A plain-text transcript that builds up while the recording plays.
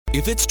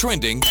If it's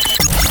trending,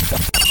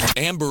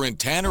 Amber and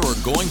Tanner are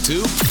going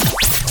to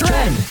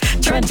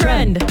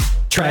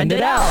Trend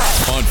it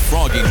out. on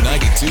Froggy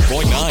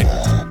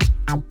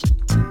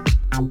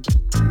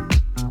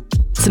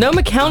 92.9.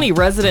 Sonoma County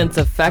residents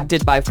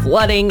affected by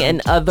flooding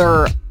and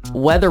other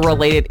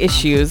weather-related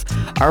issues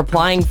are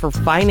applying for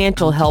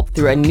financial help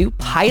through a new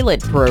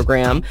pilot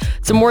program.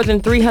 So more than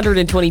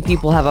 320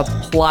 people have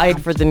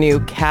applied for the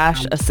new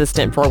cash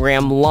assistant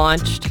program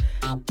launched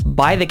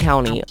by the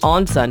county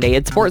on Sunday.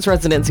 It supports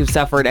residents who've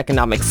suffered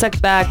economic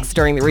setbacks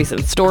during the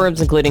recent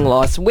storms, including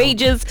lost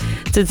wages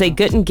since they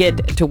couldn't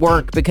get to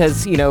work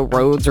because,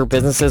 roads or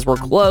businesses were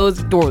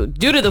closed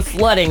due to the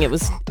flooding. It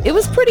was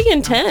pretty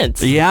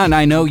intense. Yeah, and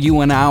I know you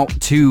went out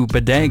to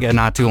Bodega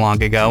not too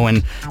long ago,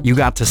 and you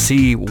got to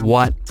see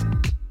what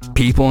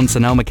people in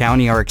Sonoma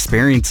County are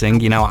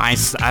experiencing.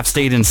 I've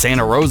stayed in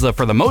Santa Rosa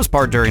for the most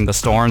part during the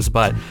storms,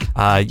 but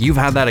you've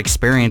had that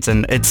experience,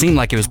 and it seemed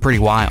like it was pretty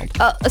wild.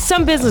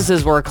 Some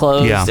businesses were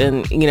closed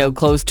and,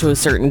 closed to a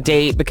certain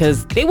date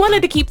because they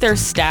wanted to keep their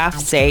staff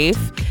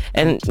safe.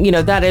 And,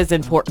 that is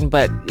important.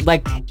 But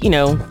like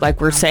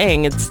we're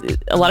saying,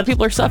 a lot of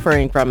people are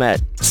suffering from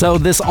it. So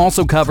this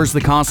also covers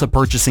the cost of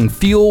purchasing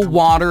fuel,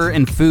 water,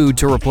 and food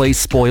to replace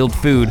spoiled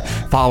food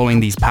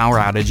following these power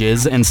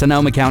outages. And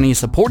Sonoma County is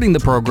supporting the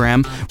program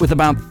with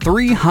about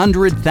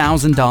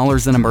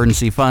 $300,000 in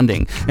emergency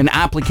funding. And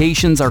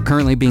applications are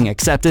currently being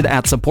accepted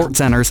at support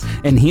centers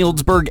in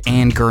Healdsburg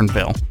and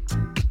Guerneville.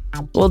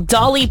 Well,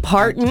 Dolly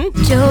Parton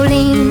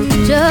Jolene,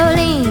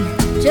 Jolene,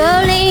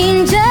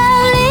 Jolene,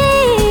 Jolene.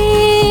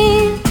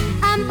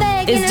 I'm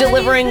begging is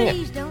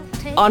delivering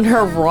on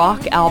her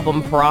rock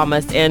album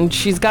Promise, and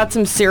she's got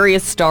some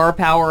serious star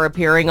power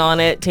appearing on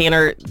it.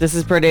 Tanner, this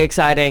is pretty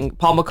exciting.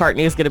 Paul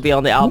McCartney is going to be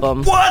on the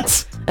album.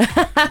 What?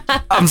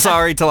 I'm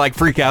sorry to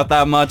freak out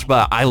that much,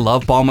 but I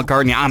love Paul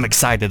McCartney. I'm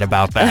excited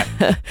about that.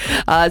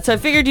 So I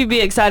figured you'd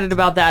be excited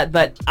about that,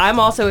 but I'm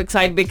also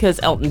excited because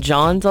Elton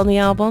John's on the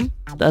album.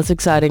 That's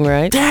exciting,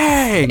 right?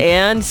 Dang!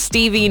 And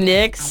Stevie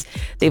Nicks.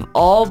 They've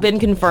all been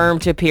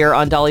confirmed to appear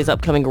on Dolly's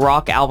upcoming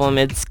rock album.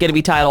 It's going to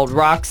be titled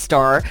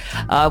Rockstar,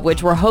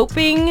 which we're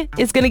hoping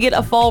is going to get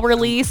a fall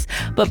release.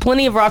 But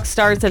plenty of rock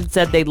stars have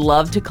said they'd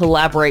love to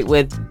collaborate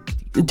with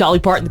Dolly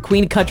Parton, the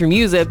queen of country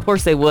music. Of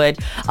course they would,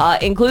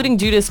 including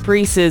Judas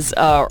Priest's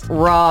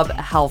Rob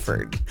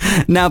Halford.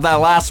 Now that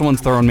last one's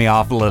throwing me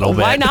off a little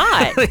bit. Why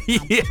not?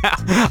 Yeah.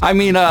 I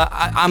mean,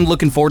 I'm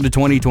looking forward to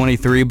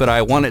 2023, but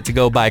I want it to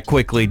go by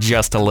quickly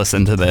just to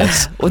listen to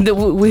this.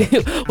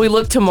 We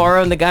look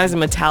tomorrow and the guys in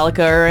Metallica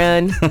are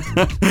in.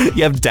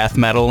 You have death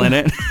metal in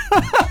it.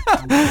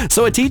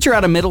 So a teacher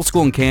at a middle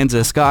school in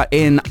Kansas got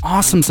an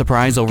awesome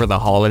surprise over the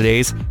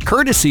holidays,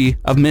 courtesy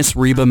of Miss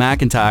Reba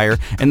McEntire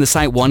and the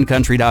site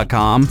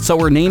OneCountry.com. So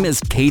her name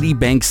is Katie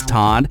Banks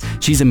Todd.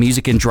 She's a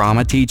music and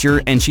drama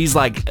teacher, and she's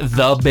like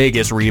the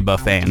biggest Reba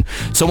fan.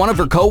 So one of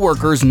her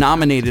coworkers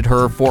nominated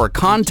her for a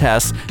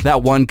contest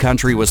that One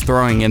Country was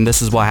throwing, and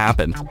this is what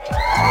happened.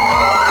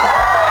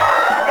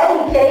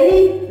 Hey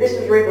Katie, this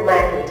is Reba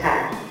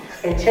McEntire.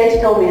 And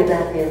Chase told me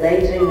about the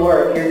amazing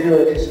work you're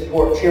doing to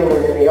support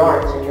children in the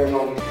arts in your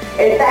home.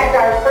 In fact,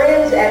 our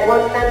friends at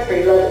One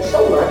Country love it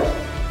so much,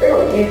 they're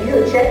going to give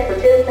you a check for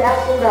 $10,000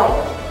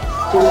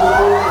 to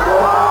support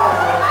your.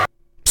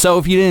 So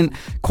if you didn't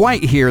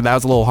quite hear, that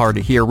was a little hard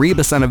to hear.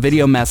 Reba sent a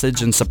video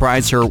message and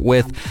surprised her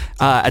with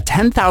a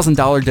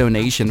 $10,000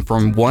 donation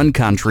from One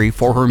Country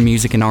for her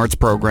music and arts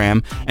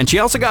program. And she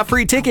also got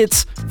free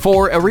tickets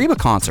for a Reba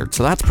concert.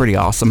 So that's pretty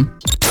awesome.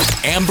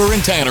 Amber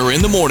and Tanner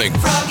in the morning.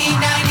 Froggy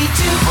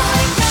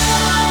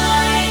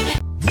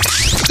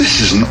 92.9.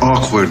 This is an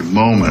awkward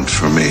moment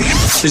for me.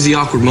 This is the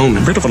awkward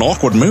moment. Bit of an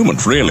awkward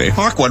moment, really.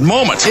 Awkward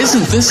moment.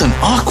 Isn't this an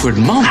awkward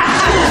moment?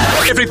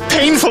 Every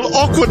painful,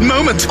 awkward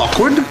moment.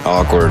 Awkward?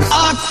 Awkward.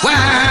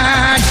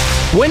 Awkward.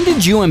 When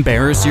did you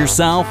embarrass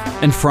yourself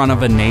in front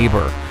of a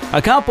neighbor?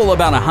 A couple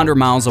about 100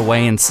 miles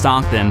away in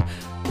Stockton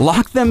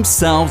locked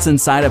themselves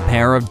inside a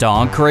pair of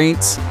dog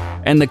crates.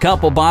 And the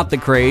couple bought the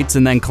crates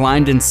and then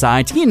climbed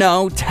inside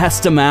to,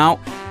 test them out.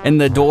 And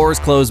the doors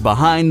closed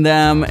behind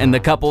them, and the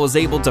couple was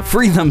able to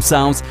free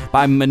themselves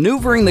by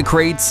maneuvering the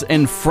crates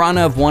in front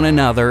of one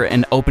another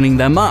and opening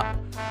them up.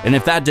 And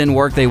if that didn't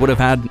work, they would have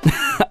had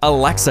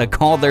Alexa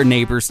call their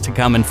neighbors to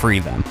come and free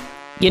them.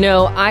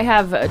 I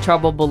have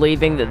trouble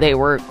believing that they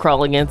were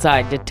crawling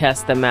inside to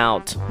test them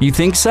out. You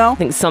think so? I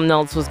think something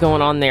else was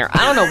going on there.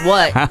 I don't know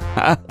what.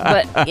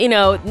 But,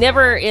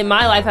 never in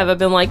my life have I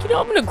been like,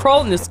 I'm going to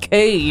crawl in this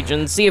cage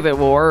and see if it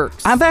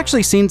works. I've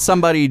actually seen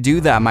somebody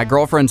do that. My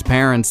girlfriend's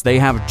parents, they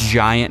have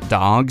giant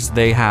dogs.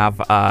 They have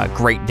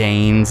Great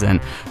Danes and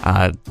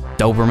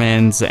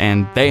Dobermans,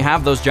 and they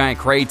have those giant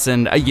crates,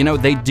 and,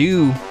 they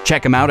do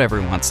check them out every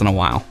once in a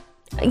while.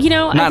 I'm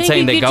not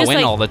saying they go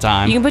in all the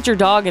time. You can put your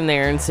dog in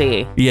there and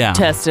see. Yeah.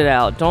 Test it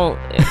out. Don't.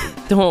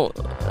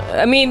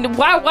 I mean,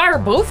 why are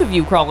both of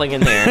you crawling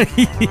in there?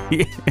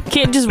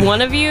 Can't just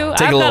one of you?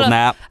 Take a little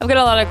nap. I've got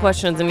a lot of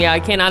questions, and I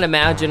cannot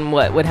imagine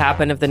what would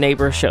happen if the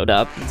neighbor showed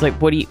up. It's like,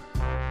 what are you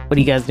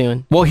guys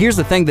doing? Well, here's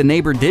the thing. The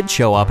neighbor did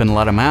show up and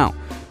let him out.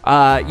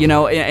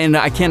 And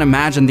I can't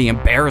imagine the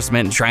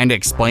embarrassment in trying to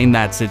explain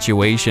that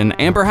situation.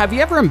 Amber, have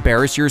you ever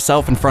embarrassed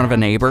yourself in front of a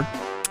neighbor?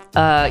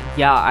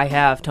 Yeah, I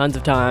have tons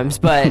of times,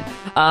 but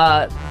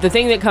the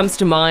thing that comes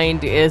to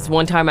mind is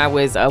one time I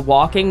was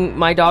walking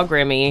my dog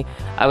Remy.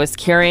 I was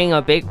carrying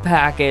a big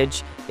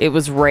package. It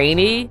was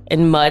rainy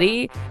and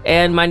muddy,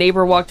 and my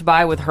neighbor walked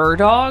by with her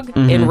dog,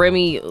 and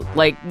Remy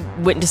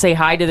went to say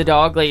hi to the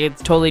dog, like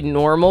it's totally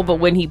normal. But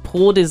when he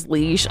pulled his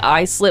leash,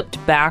 I slipped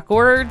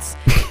backwards.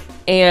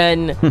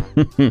 And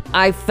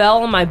I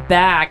fell on my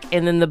back,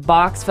 and then the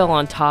box fell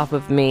on top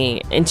of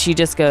me, and she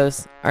just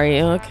goes, "Are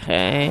you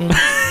okay?"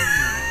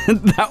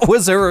 That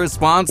was her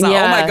response.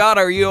 Yeah. Oh my God,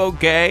 are you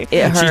okay?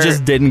 It hurt. She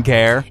just didn't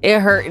care. It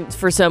hurt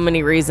for so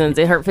many reasons.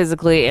 It hurt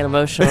physically and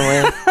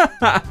emotionally.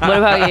 What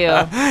about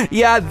you?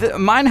 Yeah,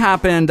 mine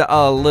happened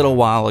a little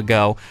while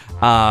ago.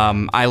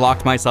 I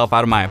locked myself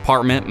out of my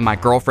apartment. My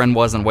girlfriend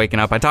wasn't waking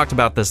up. I talked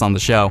about this on the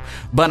show,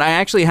 but I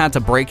actually had to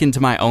break into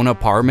my own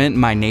apartment.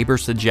 My neighbor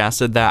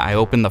suggested that I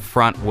open the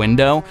front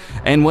window,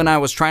 and when I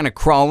was trying to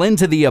crawl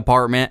into the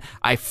apartment,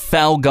 I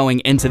fell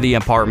going into the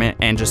apartment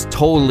and just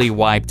totally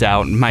wiped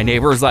out. And my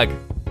neighbor was like,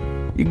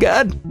 "You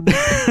good?"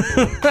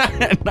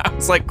 And I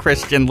was like,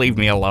 "Christian, leave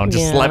me alone.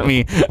 Just let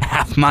me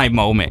have my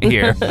moment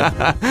here."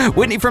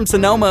 Whitney from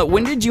Sonoma,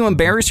 when did you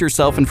embarrass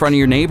yourself in front of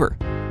your neighbor?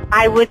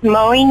 I was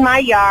mowing my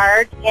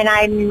yard, and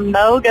I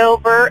mowed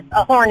over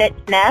a hornet's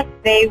nest.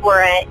 They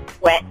went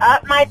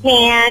up my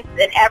pants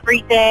and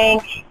everything,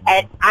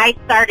 and I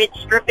started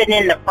stripping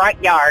in the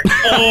front yard.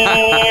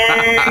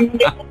 And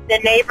the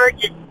neighbor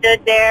just stood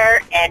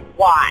there and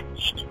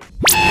watched.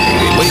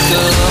 Wake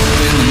up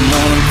in the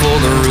morning for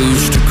the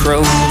rooster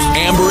crows.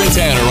 Amber and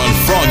Tanner on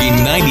Froggy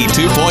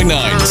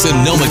 92.9,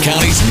 Sonoma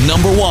County's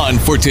 #1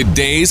 for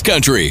today's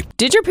country.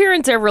 Did your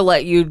parents ever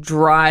let you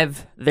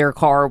drive their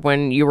car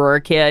when you were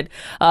a kid?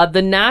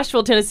 The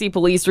Nashville, Tennessee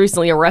police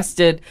recently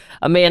arrested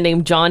a man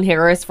named John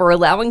Harris for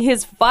allowing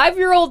his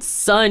 5-year-old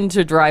son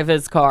to drive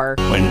his car.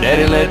 When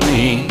Daddy let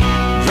me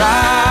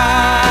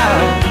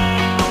drive.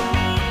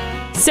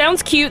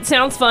 Sounds cute,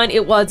 sounds fun.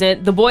 It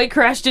wasn't. The boy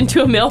crashed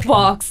into a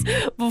mailbox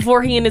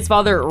before he and his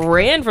father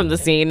ran from the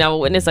scene. Now, a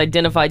witness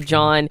identified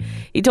John.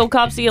 He told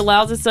cops he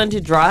allows his son to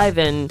drive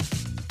and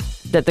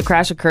that the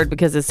crash occurred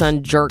because his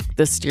son jerked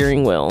the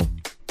steering wheel.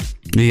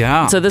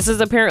 Yeah. So this is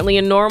apparently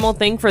a normal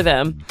thing for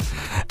them.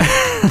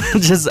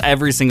 Just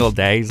every single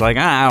day. He's like,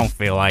 I don't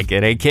feel like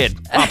it. Hey, kid,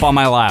 hop on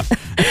my lap.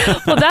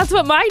 Well, that's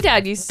what my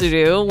dad used to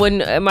do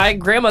when my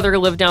grandmother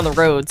lived down the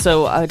road.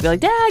 So I'd be like,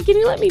 "Dad, can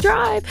you let me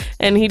drive?"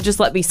 And he'd just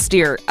let me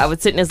steer. I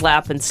would sit in his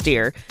lap and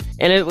steer.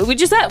 And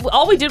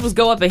all we did was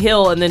go up a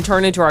hill and then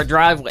turn into our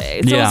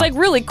driveway. So it was like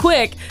really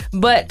quick.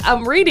 But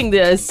I'm reading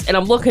this and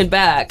I'm looking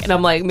back and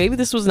I'm like, maybe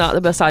this was not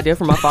the best idea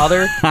for my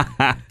father.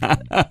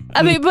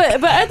 I mean,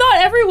 but I thought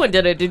everyone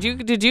did it. Did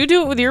you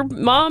do it with your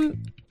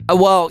mom?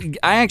 Well,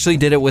 I actually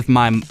did it with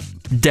my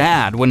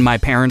dad when my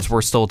parents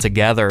were still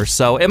together.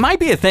 So it might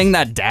be a thing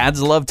that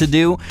dads love to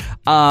do.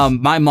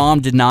 My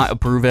mom did not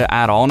approve it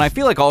at all. And I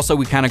feel like also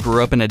we kind of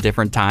grew up in a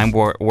different time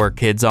where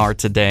kids are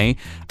today.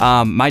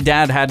 My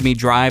dad had me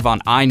drive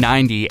on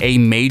I-90, a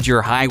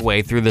major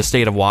highway through the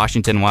state of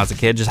Washington when I was a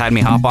kid. Just had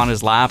me hop on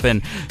his lap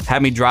and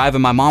had me drive.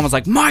 And my mom was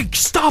like, "Mike,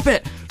 stop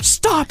it.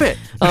 Stop it."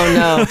 Oh,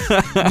 no.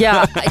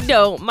 Yeah,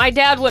 no, my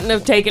dad wouldn't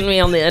have taken me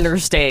on the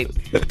interstate.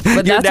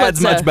 But Your dad's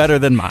much better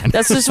than mine.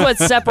 That's just what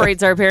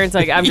separates our parents.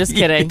 Like, I'm just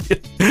kidding.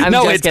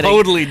 No, it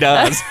totally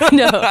does.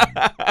 No.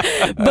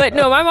 But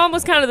no, my mom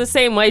was kind of the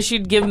same way.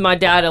 She'd give my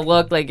dad a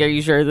look like, "Are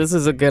you sure this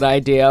is a good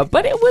idea?"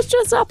 But it was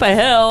just up a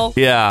hill.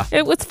 Yeah.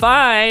 It was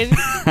fine.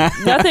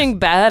 Nothing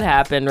bad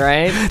happened,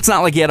 right? It's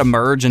not like you had to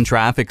merge in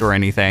traffic or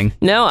anything.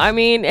 No, I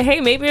mean, hey,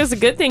 maybe it was a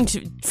good thing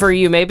for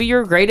you. Maybe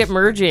you're great at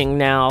merging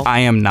now. I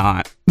am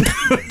not.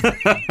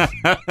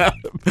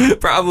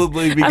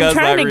 Probably because I'm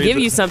trying to give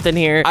you something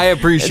here. I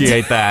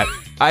appreciate that.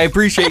 I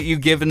appreciate you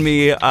giving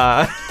me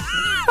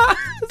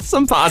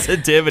some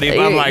positivity. But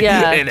I'm like,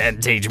 it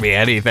didn't teach me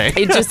anything.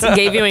 It just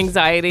gave you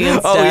anxiety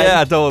instead. Oh,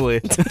 yeah,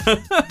 totally.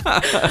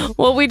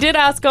 Well, we did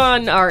ask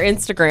on our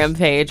Instagram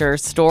page or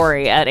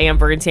story at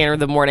Amber and Tanner in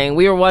the morning.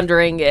 We were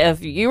wondering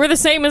if you were the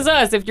same as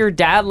us, if your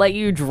dad let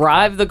you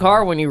drive the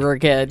car when you were a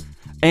kid.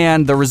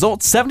 And the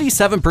results,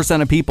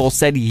 77% of people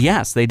said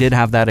yes, they did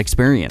have that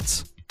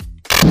experience.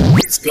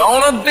 It's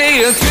gonna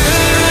be a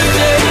good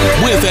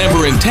day. With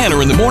Amber and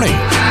Tanner in the morning.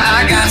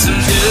 I got some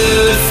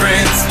good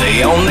friends.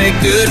 They only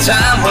good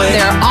time when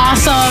they're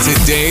awesome.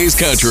 Today's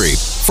country.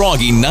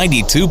 Froggy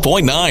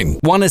 92.9.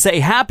 Want to say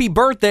happy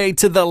birthday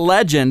to the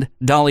legend,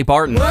 Dolly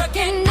Parton.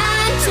 Working 9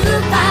 to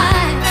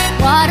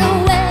 5. What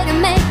a way to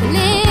make a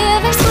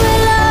living.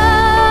 We'll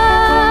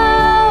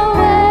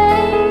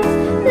always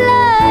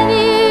love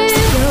you.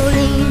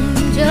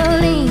 Jolene,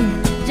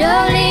 Jolene,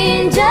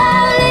 Jolene,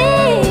 Jolene.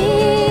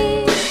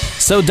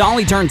 So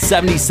Dolly turned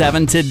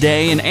 77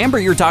 today, and Amber,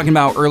 you were talking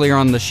about earlier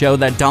on the show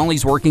that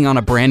Dolly's working on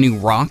a brand new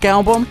rock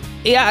album.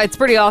 Yeah, it's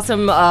pretty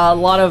awesome. A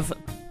lot of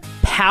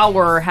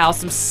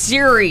powerhouse, some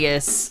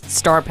serious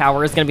star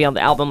power is going to be on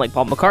the album, like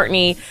Paul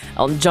McCartney,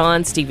 Elton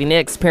John, Stevie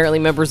Nicks, apparently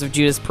members of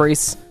Judas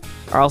Priest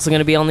are also going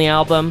to be on the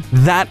album.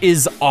 That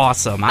is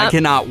awesome. I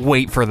cannot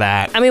wait for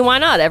that. I mean, why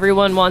not?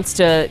 Everyone wants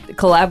to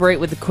collaborate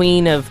with the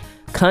queen of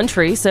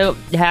country, so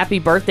happy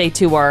birthday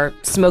to our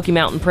Smoky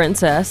Mountain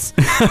princess.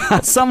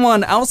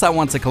 Someone else that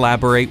wants to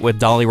collaborate with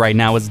Dolly right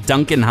now is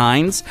Duncan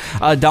Hines.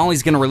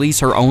 Dolly's going to release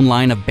her own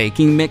line of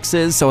baking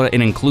mixes, so it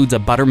includes a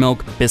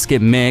buttermilk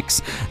biscuit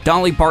mix,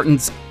 Dolly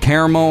Parton's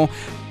caramel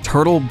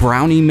turtle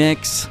brownie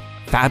mix,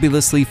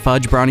 fabulously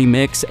fudge brownie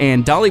mix,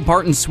 and Dolly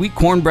Parton's sweet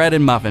cornbread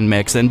and muffin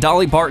mix. And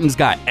Dolly Parton's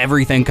got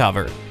everything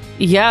covered.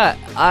 Yeah,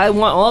 I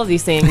want all of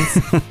these things.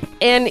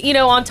 And, you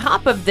know, on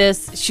top of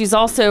this, she's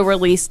also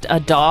released a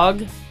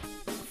dog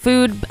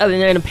food and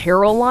an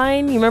apparel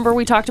line. You remember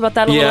we talked about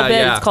that a little bit?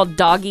 Yeah. It's called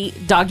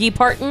Doggy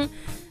Parton.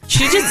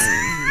 She just...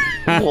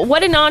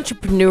 What an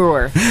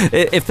entrepreneur.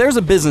 If there's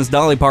a business,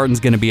 Dolly Parton's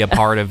going to be a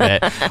part of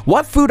it.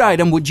 What food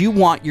item would you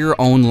want your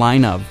own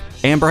line of?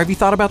 Amber, have you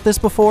thought about this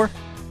before?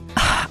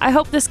 I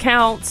hope this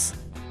counts.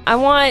 I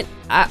want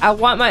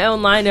my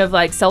own line of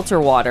like seltzer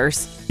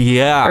waters.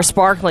 Yeah. Or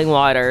sparkling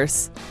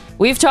waters.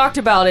 We've talked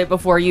about it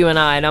before, you and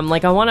I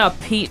want a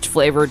peach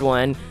flavored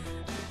one,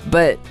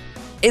 but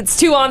it's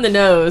too on the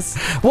nose.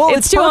 Well,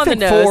 it's too on the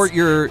perfect nose. for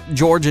your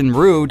Georgian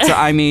roots.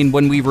 I mean,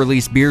 when we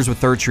released beers with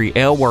Third Street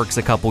Ale Works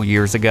a couple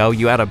years ago,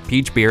 you had a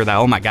peach beer that,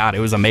 oh my God, it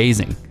was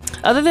amazing.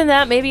 Other than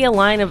that, maybe a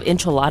line of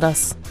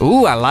enchiladas.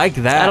 Ooh, I like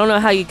that. I don't know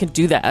how you could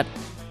do that.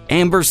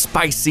 Amber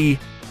Spicy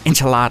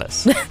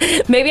Enchiladas.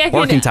 Maybe I can.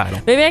 Working title.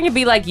 Maybe I can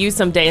be like you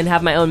someday and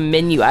have my own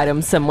menu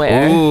item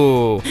somewhere.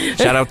 Ooh.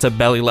 Shout out to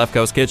Belly Left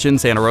Coast Kitchen,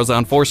 Santa Rosa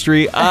on 4th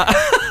Street.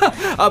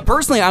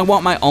 Personally, I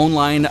want my own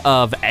line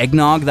of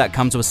eggnog that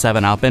comes with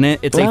 7-Up in it.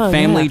 It's a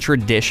family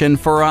tradition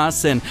for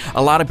us, and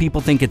a lot of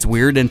people think it's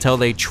weird until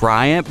they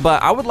try it,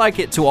 but I would like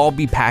it to all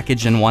be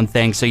packaged in one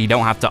thing so you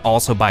don't have to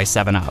also buy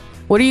 7-Up.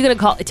 What are you going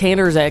to call it?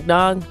 Tanner's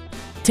eggnog?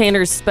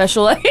 Tanner's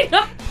special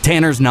eggnog?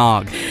 Tanner's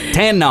nog.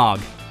 Tan nog.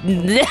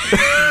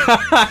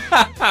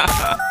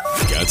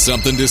 Got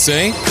something to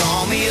say?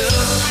 Call me up.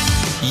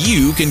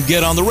 You can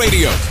get on the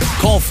radio.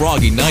 Call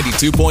Froggy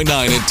 92.9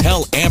 and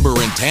tell Amber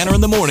and Tanner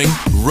in the morning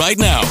right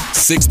now.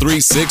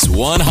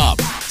 636-1HOP.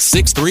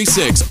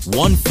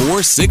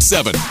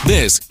 636-1467.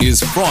 This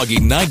is Froggy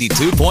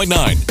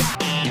 92.9.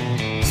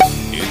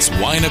 It's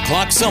wine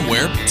o'clock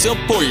somewhere, so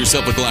pour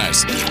yourself a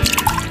glass.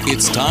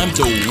 It's time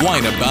to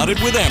whine about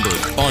it with Amber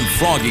on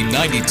Froggy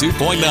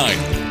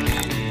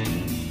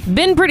 92.9.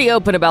 Been pretty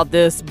open about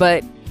this,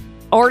 but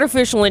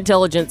artificial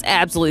intelligence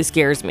absolutely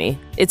scares me.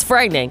 It's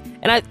frightening.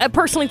 And I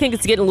personally think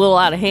it's getting a little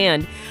out of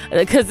hand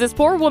because this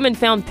poor woman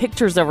found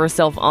pictures of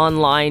herself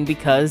online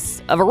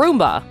because of a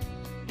Roomba,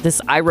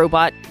 this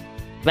iRobot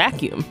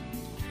vacuum.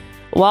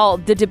 While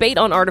the debate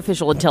on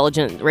artificial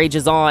intelligence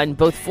rages on,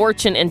 both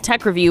Fortune and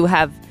Tech Review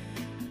have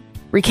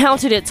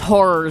recounted its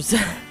horrors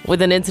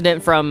with an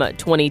incident from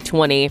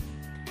 2020.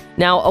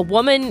 Now, a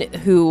woman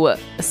who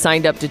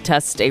signed up to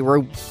test a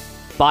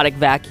robotic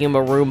vacuum, a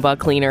Roomba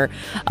cleaner,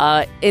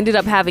 ended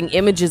up having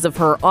images of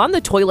her on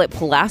the toilet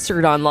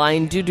plastered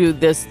online due to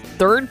this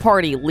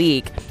third-party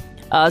leak.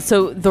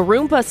 So the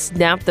Roomba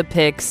snapped the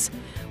pics,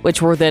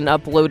 which were then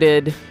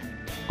uploaded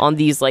on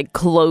these like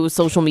closed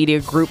social media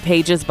group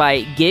pages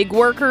by gig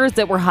workers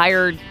that were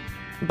hired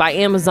by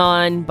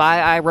Amazon,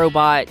 by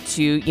iRobot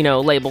to, you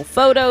know, label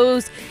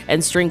photos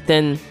and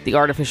strengthen the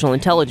artificial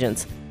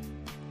intelligence.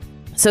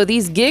 So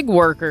these gig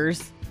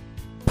workers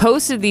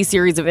posted these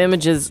series of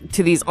images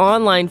to these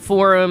online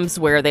forums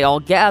where they all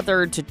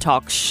gathered to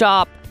talk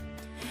shop.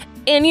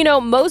 And, you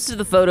know, most of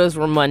the photos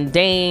were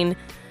mundane.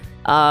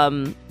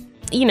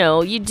 You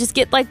know, you just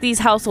get like these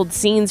household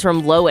scenes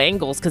from low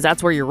angles because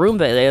that's where your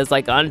Roomba is,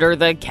 like under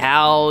the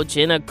couch,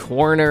 in a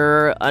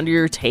corner, under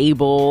your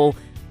table,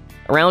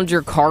 around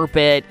your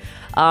carpet.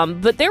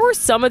 But there were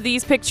some of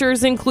these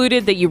pictures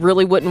included that you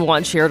really wouldn't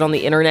want shared on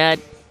the internet.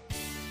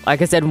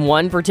 Like I said,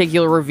 one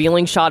particular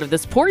revealing shot of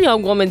this poor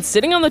young woman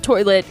sitting on the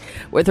toilet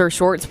with her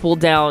shorts pulled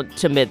down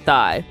to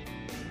mid-thigh.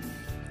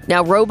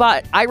 Now,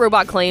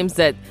 iRobot claims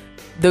that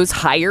those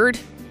hired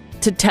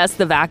to test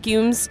the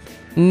vacuums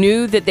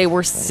knew that they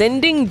were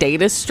sending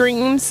data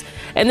streams,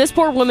 and this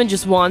poor woman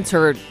just wants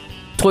her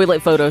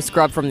toilet photo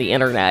scrubbed from the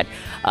internet.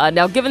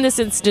 Now, given this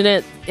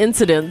incident,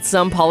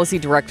 some policy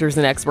directors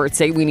and experts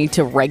say we need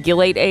to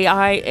regulate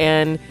AI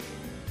and,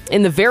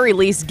 in the very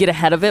least, get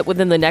ahead of it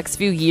within the next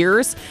few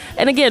years.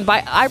 And again,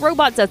 by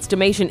iRobot's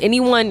estimation,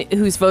 anyone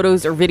whose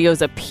photos or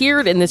videos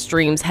appeared in the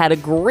streams had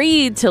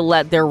agreed to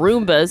let their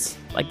Roombas,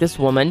 like this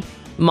woman,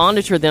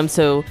 monitor them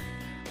so,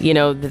 you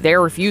know,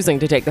 they're refusing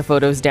to take the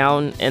photos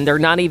down and they're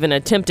not even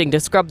attempting to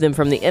scrub them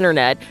from the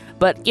internet.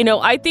 But, you know,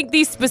 I think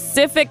these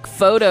specific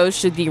photos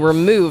should be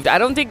removed. I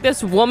don't think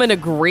this woman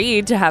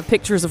agreed to have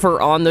pictures of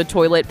her on the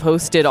toilet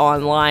posted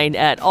online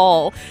at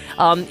all,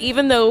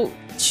 even though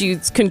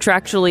she's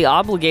contractually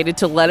obligated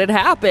to let it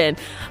happen.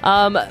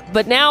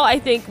 But now I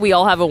think we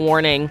all have a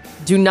warning.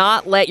 Do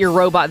not let your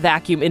robot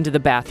vacuum into the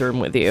bathroom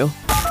with you.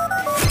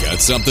 Got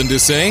something to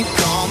say?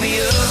 Call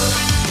me up.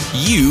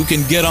 you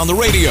can get on the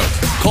radio.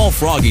 Call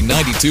Froggy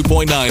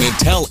 92.9 and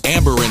tell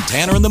Amber and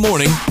Tanner in the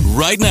morning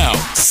right now.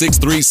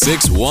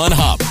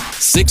 636-1HOP.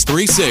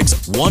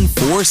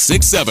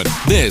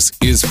 636-1467. This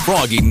is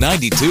Froggy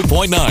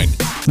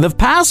 92.9. The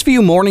past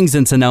few mornings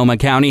in Sonoma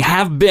County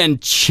have been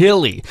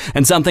chilly,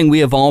 and something we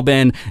have all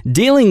been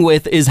dealing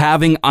with is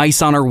having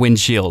ice on our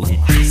windshield.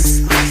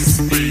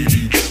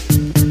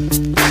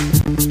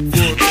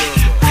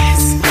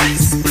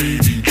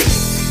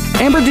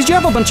 Amber, did you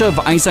have a bunch of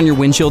ice on your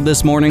windshield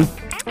this morning?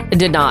 I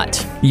did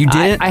not. You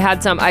did? I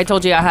had some. I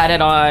told you I had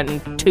it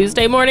on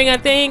Tuesday morning, I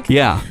think.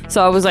 Yeah.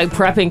 So I was like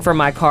prepping for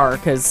my car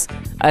because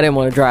I didn't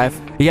want to drive.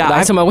 Yeah, with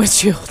ice on my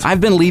windshield. I've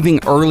been leaving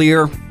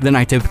earlier than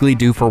I typically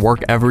do for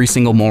work every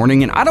single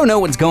morning, and I don't know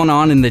what's going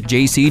on in the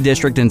JC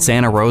district in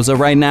Santa Rosa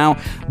right now,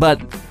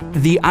 but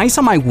the ice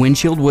on my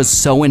windshield was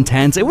so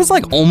intense. It was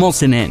like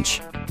almost an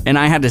inch, and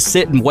I had to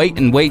sit and wait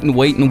and wait and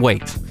wait and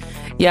wait.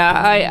 Yeah,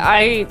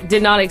 I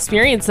did not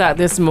experience that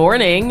this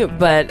morning,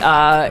 but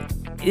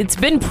it's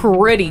been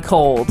pretty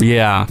cold.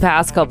 Yeah.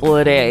 Past couple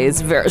of days.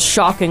 Very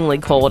shockingly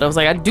cold. I was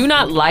like, I do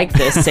not like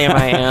this, Sam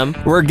I am.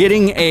 We're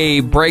getting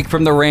a break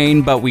from the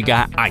rain, but we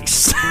got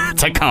ice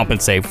to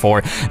compensate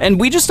for. And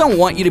we just don't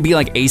want you to be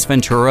like Ace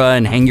Ventura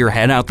and hang your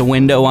head out the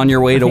window on your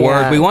way to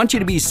work. We want you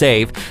to be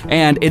safe,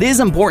 and it is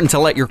important to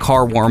let your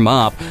car warm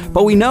up.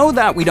 But we know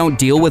that we don't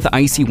deal with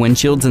icy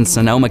windshields in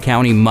Sonoma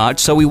County much,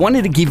 so we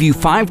wanted to give you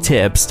 5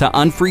 tips to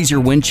unfreeze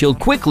your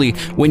windshield quickly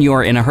when you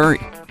are in a hurry.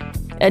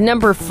 At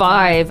number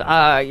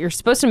 5, you're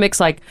supposed to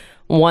mix like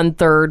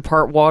 1/3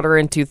 part water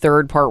and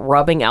 2/3 part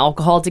rubbing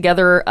alcohol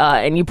together,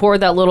 and you pour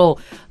that little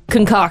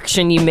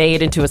concoction you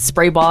made into a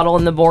spray bottle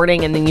in the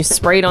morning, and then you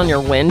spray it on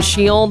your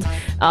windshield.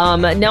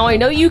 Now I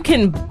know you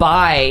can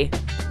buy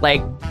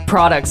like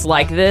products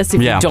like this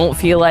if you don't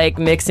feel like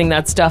mixing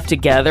that stuff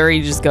together.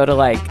 You just go to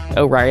like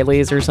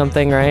O'Reilly's or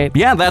something, right?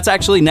 Yeah, that's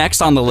actually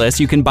next on the list.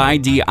 You can buy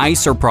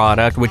de-icer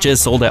product, which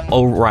is sold at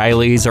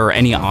O'Reilly's or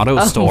any auto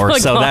store.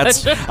 So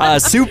gosh.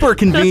 That's super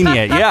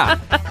convenient. Yeah.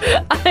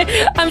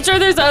 I'm sure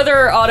there's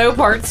other auto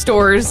parts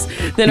stores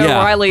than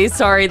O'Reilly's.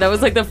 Sorry, that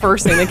was like the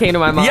first thing that came to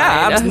my mind.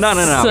 Yeah, no.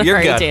 Sorry,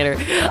 You're good. Tanner.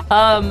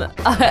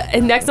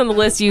 And next on the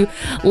list, you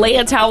lay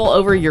a towel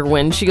over your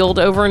windshield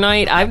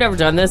overnight. I've never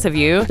done this. Have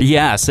you?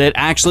 Yes, it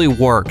actually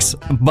works,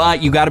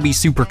 but you got to be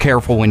super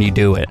careful when you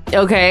do it.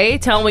 Okay,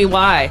 tell me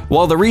why.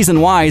 Well, the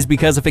reason why is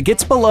because if it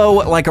gets below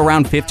like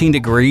around 15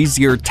 degrees,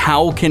 your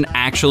towel can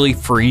actually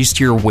freeze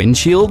to your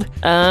windshield.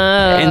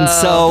 And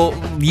so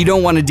you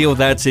don't want to deal with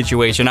that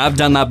situation. I've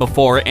done that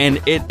before, and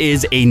it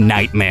is a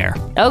nightmare.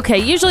 Okay,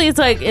 usually it's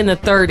like in the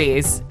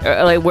 30s,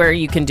 like where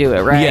you can do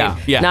it, right?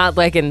 Yeah. Not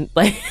like in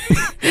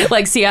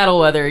like Seattle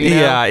weather, you know?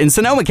 Yeah, in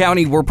Sonoma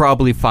County, we're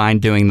probably fine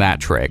doing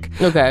that trick.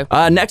 Okay.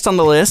 Next on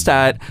the list,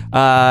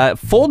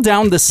 fold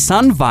down the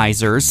sun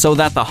visors so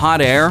that the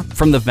hot air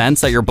from the vents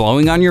that you're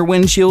blowing on your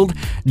windshield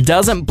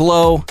doesn't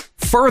blow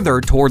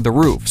further toward the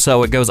roof.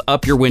 So it goes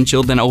up your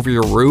windshield and over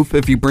your roof.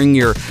 If you bring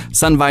your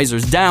sun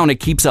visors down, it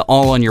keeps it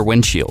all on your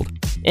windshield.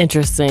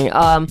 Interesting.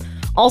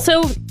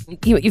 Also,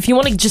 if you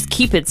want to just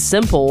keep it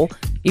simple,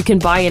 you can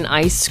buy an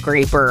ice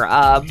scraper,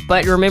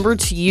 but remember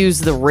to use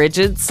the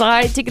rigid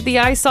side to get the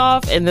ice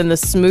off and then the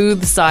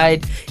smooth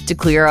side to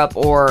clear up,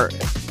 or,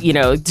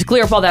 to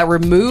clear up all that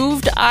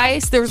removed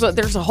ice. There's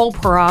a whole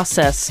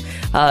process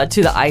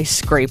to the ice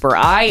scraper.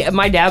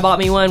 My dad bought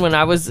me one when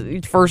I was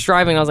first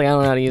driving. I was like, I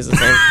don't know how to use this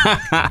thing.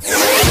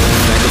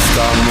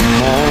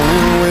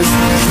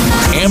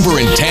 Amber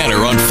and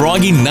Tanner on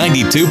Froggy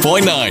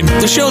 92.9,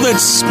 the show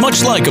that's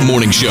much like a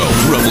morning show,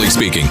 roughly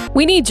speaking.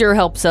 We need your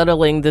help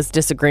settling this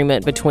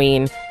disagreement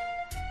between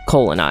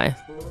Cole and I,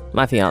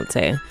 my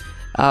fiance.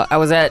 I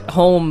was at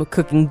home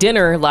cooking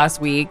dinner last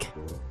week.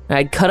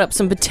 I'd cut up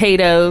some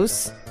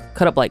potatoes,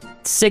 cut up like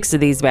 6 of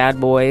these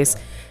bad boys,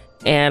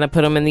 and I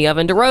put them in the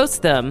oven to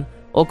roast them.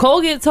 Well,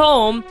 Cole gets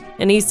home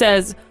and he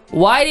says,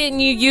 "Why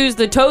didn't you use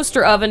the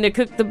toaster oven to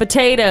cook the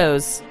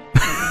potatoes?"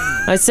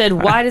 I said,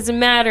 "Why does it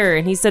matter?"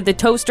 And he said, "The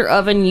toaster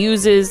oven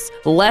uses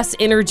less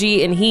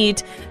energy and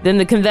heat than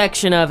the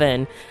convection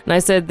oven." And I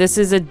said, "This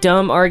is a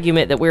dumb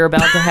argument that we're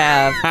about to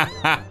have."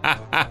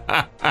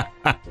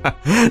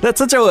 That's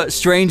such a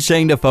strange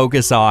thing to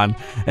focus on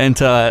and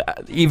to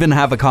even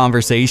have a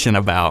conversation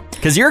about.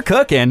 Because you're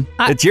cooking.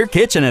 It's your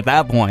kitchen at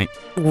that point.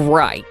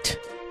 Right.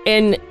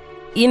 And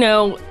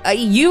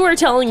you were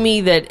telling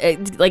me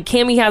that like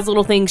Cammie has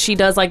little things she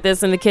does like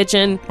this in the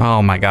kitchen.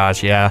 Oh my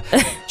gosh, yeah.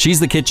 She's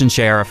the kitchen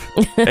sheriff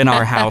in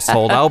our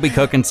household. I'll be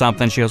cooking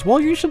something. She goes, "Well,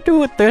 you should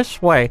do it this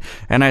way."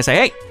 And I say,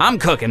 "Hey, I'm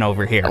cooking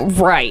over here."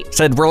 Right.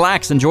 Said,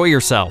 "Relax, enjoy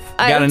yourself.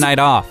 You got a night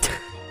off."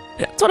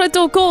 That's what I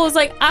told Cole. I was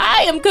like,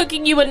 I am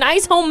cooking you a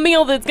nice home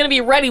meal that's going to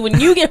be ready when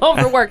you get home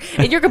from work.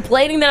 And you're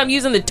complaining that I'm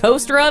using the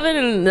toaster oven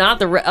and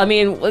not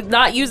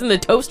using the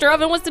toaster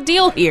oven. What's the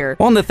deal here?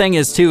 Well, and the thing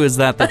is, too, is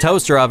that the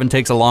toaster oven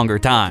takes a longer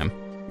time.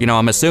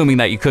 I'm assuming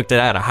that you cooked it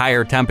at a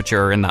higher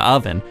temperature in the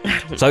oven.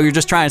 So you're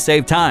just trying to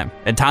save time.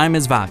 And time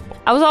is valuable.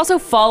 I was also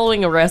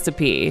following a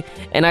recipe.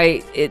 And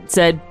it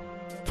said,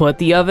 put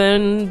the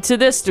oven to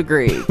this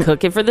degree,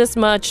 cook it for this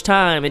much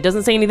time. It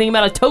doesn't say anything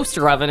about a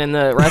toaster oven in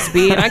the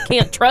recipe, and I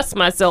can't trust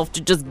myself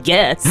to just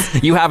guess.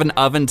 You have an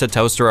oven to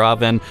toaster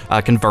oven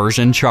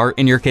conversion chart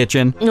in your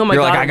kitchen. Oh my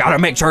You're God. like, I gotta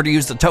make sure to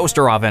use the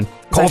toaster oven.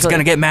 Cole's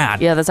gonna get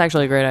mad. Yeah, that's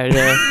actually a great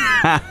idea.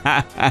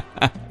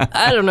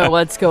 I don't know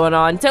what's going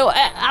on. So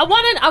I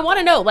want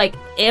to know, like,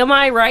 am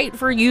I right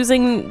for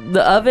using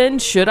the oven?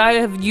 Should I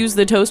have used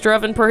the toaster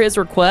oven per his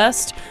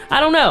request?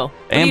 I don't know.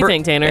 What do you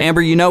think, Tanner?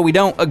 Amber, you know we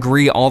don't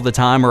agree all the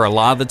time or a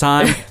lot of the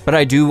time, but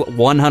I do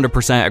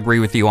 100% agree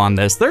with you on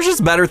this. There's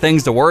just better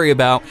things to worry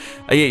about.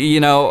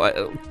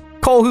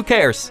 Cole, who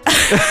cares?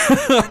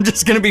 I'm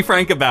just going to be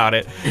frank about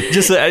it.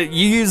 Just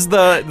you use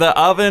the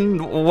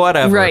oven,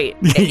 whatever. Right.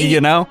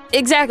 You know?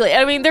 Exactly.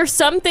 I mean, there's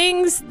some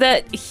things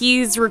that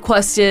he's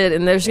requested,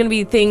 and there's going to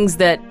be things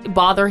that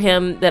bother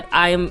him that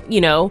I'm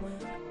going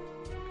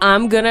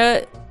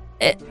to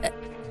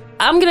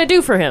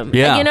do for him.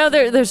 Yeah. You know,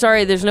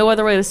 there's no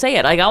other way to say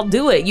it. Like, I'll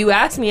do it. You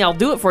ask me, I'll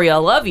do it for you. I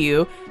love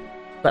you.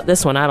 But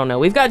this one, I don't know.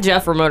 We've got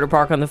Jeff from Motor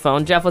Park on the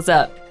phone. Jeff, what's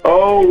up?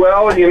 Oh,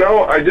 well,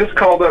 I just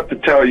called up to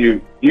tell you.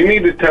 You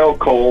need to tell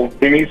Cole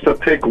he needs to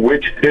pick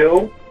which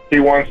hill he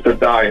wants to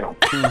die on.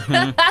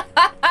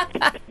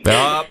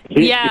 Yeah.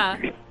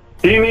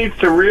 He needs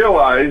to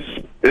realize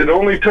it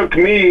only took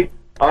me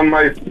on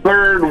my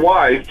third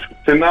wife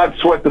to not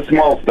sweat the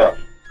small stuff.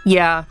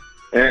 Yeah.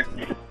 And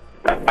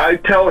I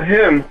tell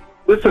him,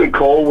 listen,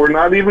 Cole, we're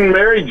not even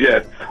married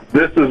yet.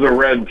 This is a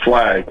red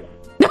flag.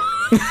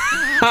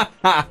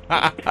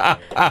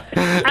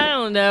 I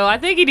don't know. I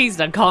think he needs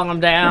to calm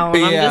down.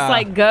 I'm just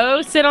like,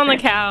 go sit on the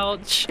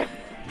couch,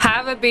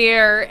 have a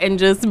beer, and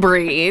just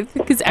breathe,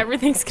 because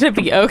everything's going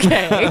to be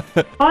okay.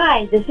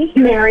 Hi, this is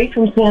Mary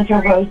from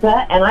Santa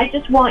Rosa, and I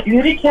just want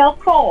you to tell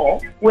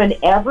Cole,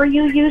 whenever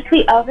you use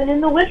the oven in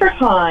the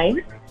wintertime,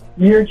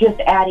 you're just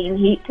adding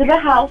heat to the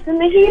house and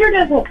the heater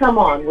doesn't come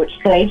on, which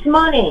saves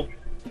money.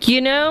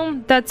 You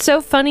know, that's so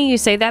funny you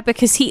say that,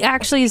 because he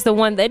actually is the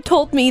one that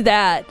told me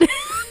that.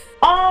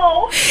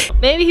 Oh!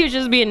 Maybe he was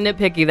just being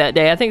nitpicky that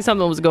day. I think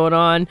something was going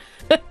on.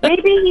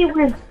 Maybe he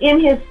was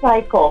in his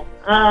cycle.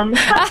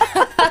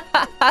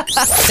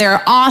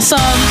 They're awesome.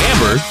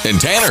 Amber and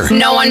Tanner.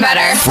 No one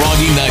better.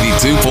 Froggy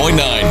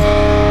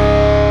 92.9.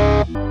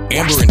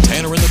 Amber and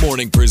Tanner in the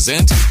morning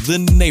present The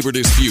Neighbor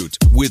Dispute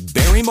with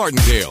Barry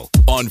Martindale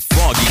on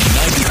Froggy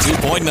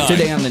 92.9.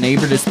 Today on The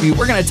Neighbor Dispute,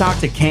 we're going to talk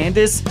to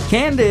Candace.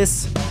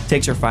 Candace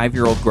takes her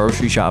 5-year-old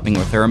grocery shopping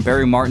with her, and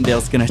Barry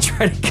Martindale's going to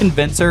try to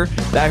convince her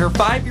that her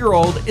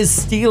 5-year-old is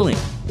stealing.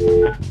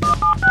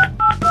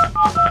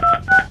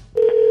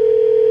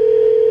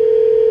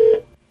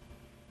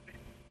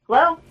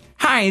 Hello?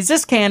 Hi, is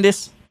this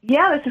Candace?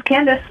 Yeah, this is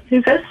Candace.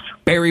 Who's this?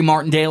 Barry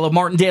Martindale of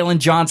Martindale &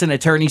 Johnson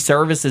Attorney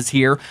Services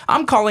here.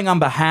 I'm calling on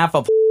behalf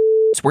of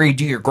where you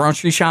do your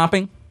grocery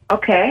shopping.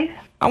 Okay.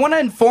 I want to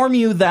inform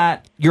you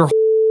that your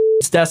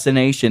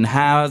destination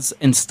has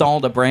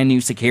installed a brand new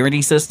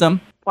security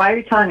system. Why are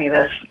you telling me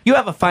this? You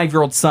have a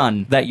 5-year-old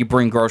son that you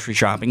bring grocery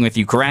shopping with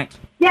you, correct?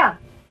 Yeah.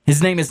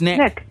 His name is Nick.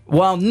 Nick.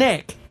 Well,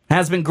 Nick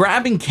has been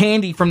grabbing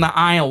candy from the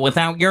aisle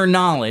without your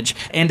knowledge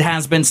and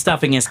has been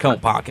stuffing his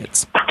coat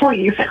pockets.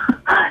 Please.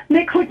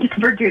 Nick would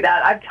never do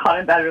that. I've taught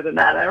him better than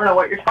that. I don't know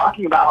what you're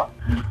talking about.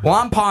 Well,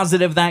 I'm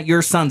positive that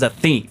your son's a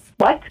thief.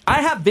 What?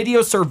 I have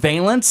video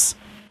surveillance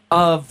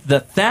of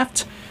the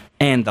theft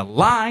and the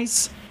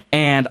lies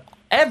and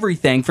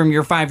everything from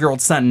your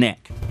 5-year-old son,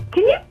 Nick.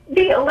 Can you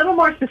be a little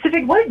more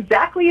specific? What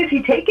exactly is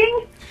he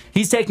taking?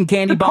 He's taking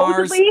candy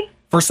bars. Supposedly?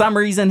 For some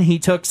reason, he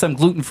took some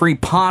gluten-free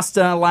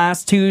pasta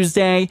last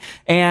Tuesday.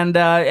 And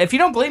if you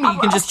don't believe me, you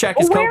can just check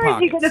his coat Where is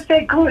he pockets. going to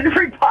fit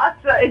gluten-free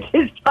pasta in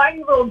his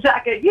tiny little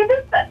jacket?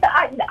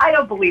 I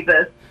don't believe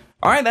this.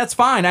 All right, that's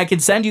fine. I can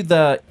send you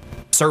the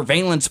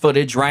surveillance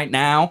footage right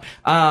now.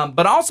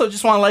 But also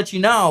just want to let you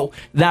know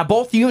that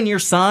both you and your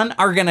son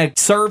are going to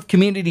serve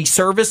community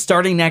service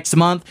starting next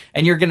month.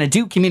 And you're going to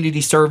do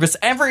community service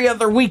every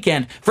other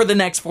weekend for the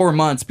next 4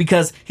 months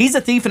because he's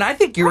a thief and I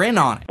think you're in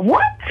on it.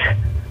 What?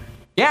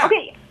 Yeah.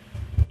 Okay.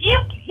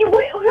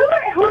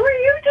 Who are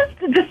you just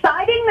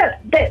deciding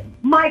that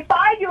my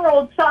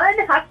 5-year-old son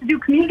has to do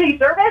community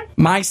service?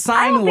 My sign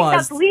I don't was...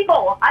 think that's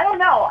legal. I don't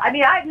know. I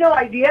mean, I have no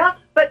idea.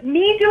 But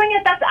me doing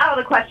it, that's out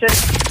of the question.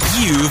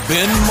 You've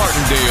been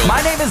Martindale.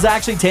 My name is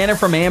actually Tanner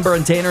from Amber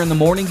and Tanner in the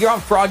Morning. You're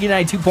on Froggy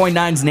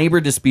 92.9's Neighbor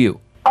Dispute.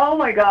 Oh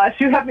my gosh,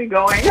 you have me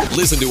going.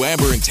 Listen to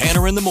Amber and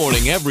Tanner in the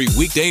morning every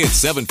weekday at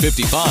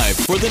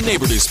 7:55 for The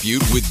Neighbor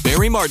Dispute with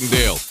Barry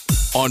Martindale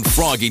on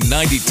Froggy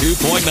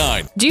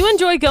 92.9. Do you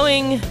enjoy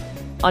going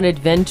on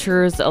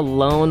adventures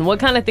alone? What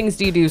kind of things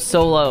do you do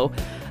solo?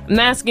 I'm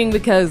asking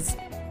because,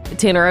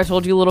 Tanner, I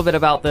told you a little bit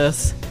about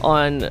this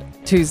on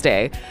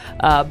Tuesday,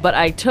 but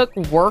I took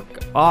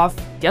work off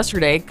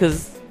yesterday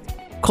because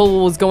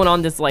Cole was going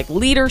on this like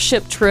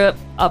leadership trip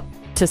up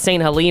to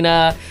St.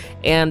 Helena,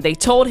 and they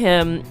told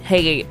him,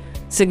 hey,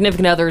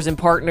 significant others and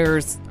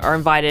partners are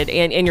invited,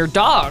 and your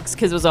dogs,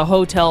 because it was a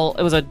hotel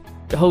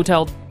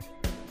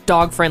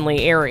dog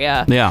friendly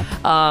area. Yeah.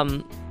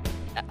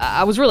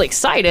 I was really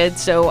excited,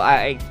 so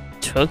I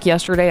took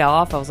yesterday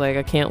off. I was like,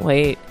 I can't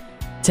wait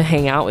to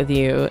hang out with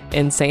you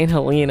in St.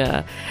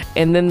 Helena.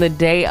 And then the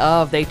day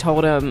of, they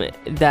told him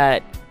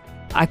that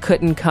I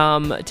couldn't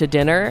come to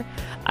dinner.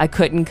 I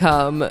couldn't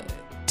come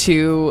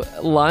to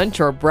lunch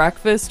or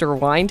breakfast or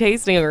wine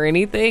tasting or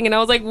anything. And I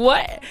was like,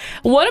 what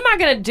am I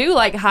gonna do?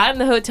 Like, hide in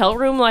the hotel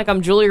room like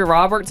I'm Julia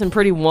Roberts in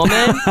Pretty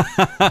Woman?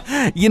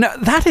 You know,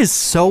 that is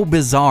so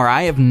bizarre.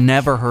 I have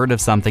never heard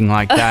of something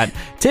like that.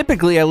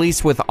 Typically, at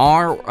least with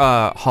our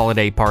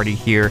holiday party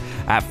here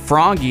at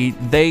Froggy,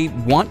 they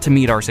want to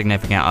meet our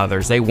significant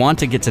others. They want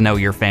to get to know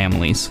your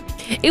families.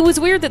 It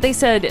was weird that they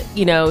said,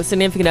 you know,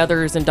 significant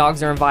others and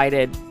dogs are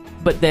invited,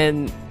 but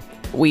then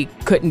we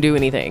couldn't do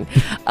anything.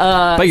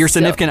 But your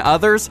significant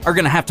others are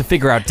going to have to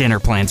figure out dinner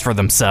plans for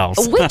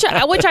themselves. Which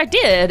I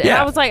did.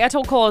 Yeah. And I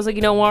told Cole, I was like,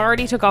 you know, I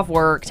already took off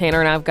work.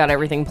 Tanner and I have got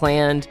everything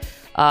planned.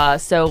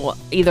 So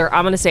either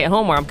I'm going to stay at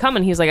home or I'm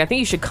coming. He was like, I think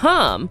you should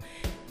come.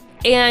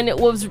 And it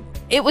was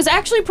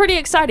actually pretty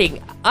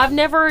exciting. I've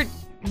never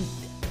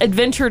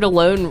adventured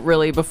alone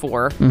really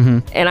before. Mm-hmm.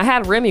 And I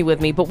had Remy with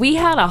me, but we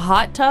had a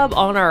hot tub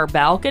on our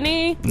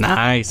balcony.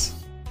 Nice.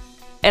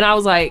 And I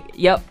was like,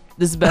 yep.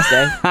 This is the best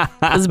day.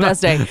 This is the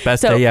best day.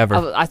 Best day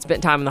ever. I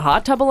spent time in the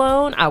hot tub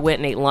alone. I went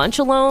and ate lunch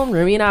alone.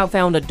 Remy and I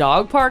found a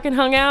dog park and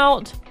hung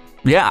out.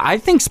 Yeah, I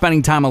think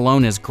spending time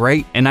alone is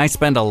great, and I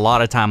spend a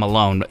lot of time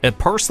alone.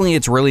 Personally,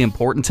 it's really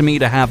important to me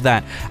to have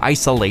that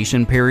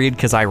isolation period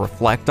because I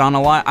reflect on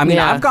a lot. I mean,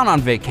 Yeah. I've gone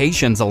on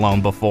vacations alone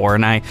before,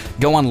 and I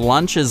go on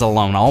lunches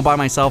alone all by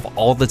myself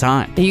all the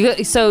time.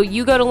 So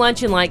you go to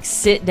lunch and like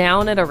sit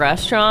down at a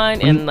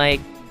restaurant and like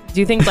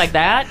do things like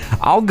that?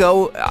 I'll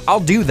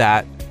do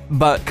that.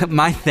 But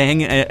my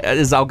thing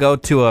is I'll go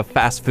to a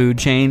fast food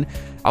chain,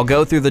 I'll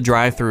go through the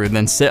drive-thru and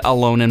then sit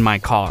alone in my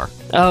car.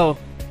 Oh.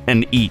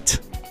 And eat.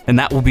 And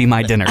that will be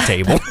my dinner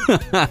table.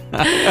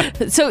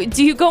 So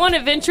do you go on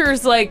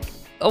adventures like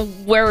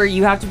where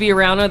you have to be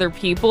around other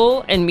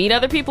people and meet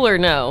other people or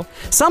no?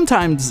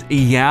 Sometimes,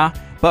 yeah.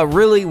 But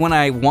really, when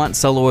I want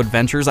solo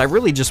adventures, I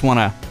really just want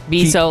to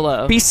Be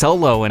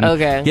solo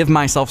and give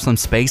myself some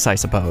space, I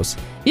suppose.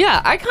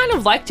 Yeah, I kind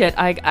of liked it.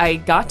 I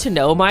got to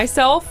know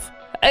myself.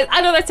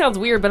 I know that sounds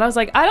weird, but I was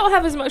like, I don't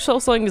have as much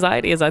social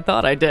anxiety as I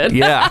thought I did.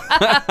 Yeah.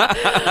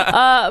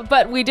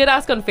 But we did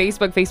ask on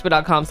Facebook,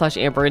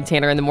 facebook.com/Amber and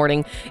Tanner in the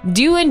morning.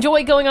 Do you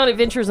enjoy going on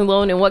adventures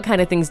alone, and what kind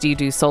of things do you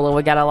do solo?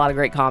 We got a lot of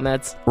great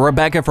comments.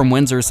 Rebecca from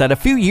Windsor said, a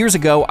few years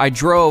ago, I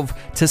drove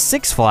to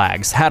Six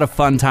Flags, had a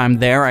fun time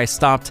there. I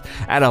stopped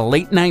at a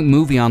late night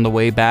movie on the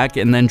way back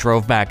and then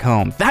drove back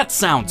home. That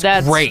sounds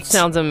great.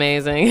 Sounds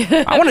amazing.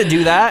 I want to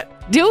do that.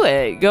 Do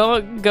it.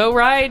 Go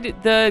ride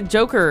the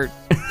Joker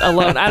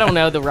alone. I don't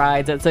know the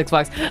rides at Six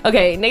Flags.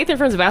 Okay, Nathan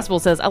from Basketball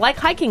says, I like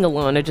hiking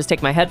alone. I just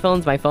take my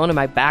headphones, my phone, and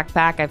my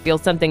backpack. I feel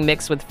something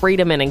mixed with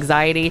freedom and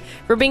anxiety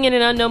for being in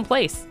an unknown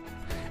place.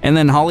 And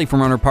then Holly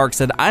from Runner Park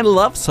said, I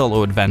love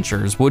solo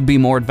adventures. Would be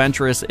more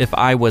adventurous if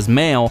I was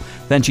male.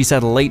 Then she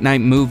said a late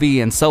night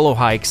movie and solo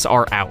hikes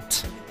are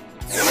out.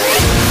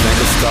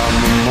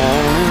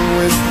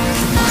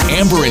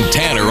 Amber and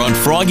Tanner on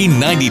Froggy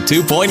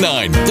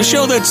 92.9, the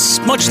show that's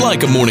much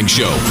like a morning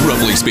show,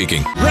 roughly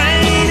speaking.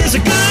 Rain is a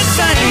good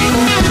thing.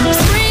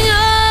 Bring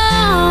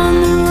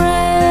on the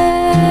rain.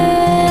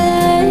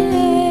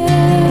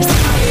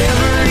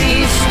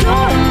 Every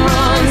storm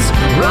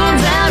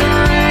runs out of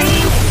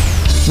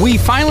rain. We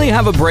finally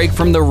have a break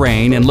from the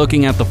rain, and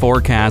looking at the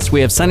forecast,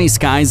 we have sunny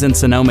skies in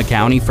Sonoma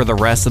County for the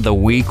rest of the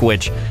week,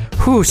 which,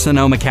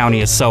 Sonoma County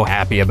is so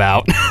happy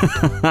about.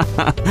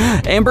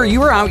 Amber, you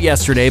were out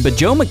yesterday, but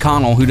Joe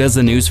McConnell, who does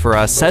the news for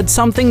us, said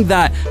something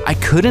that I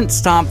couldn't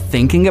stop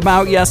thinking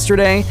about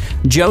yesterday.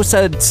 Joe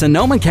said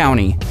Sonoma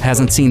County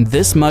hasn't seen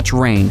this much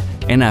rain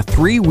in a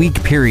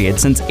 3-week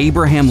period since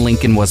Abraham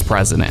Lincoln was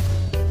president.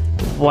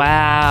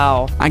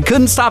 Wow. I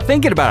couldn't stop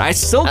thinking about it. I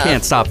still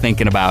can't stop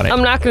thinking about it.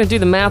 I'm not going to do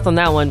the math on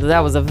that one, but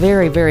that was a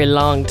very, very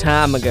long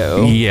time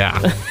ago. Yeah.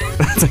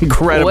 That's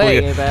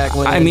incredibly... Way back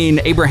when. I mean,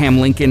 Abraham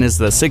Lincoln is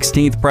the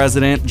 16th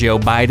president. Joe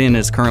Biden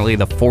is currently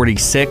the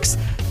 46th.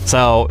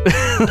 So...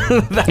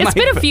 It's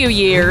been a few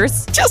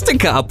years. Just a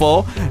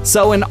couple.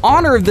 So in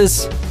honor of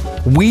this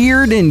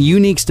weird and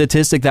unique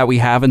statistic that we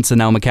have in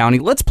Sonoma County,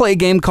 let's play a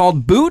game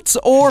called Boots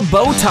or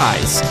Bow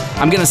Ties.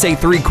 I'm going to say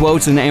 3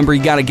 quotes, and Amber,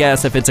 you got to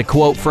guess if it's a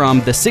quote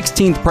from the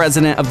 16th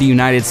president of the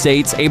United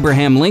States,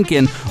 Abraham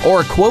Lincoln, or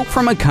a quote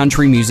from a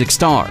country music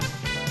star.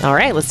 All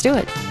right, let's do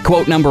it.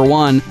 Quote number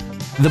 1,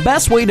 the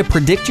best way to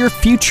predict your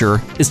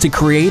future is to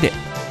create it.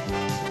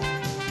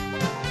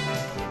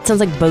 Sounds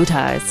like bow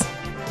ties.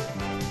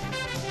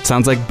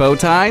 Sounds like bow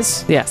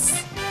ties?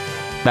 Yes.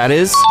 That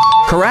is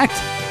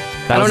correct.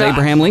 That was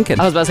Abraham Lincoln.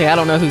 I was about to say, I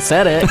don't know who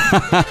said it.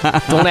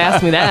 Don't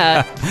ask me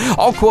that.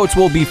 All quotes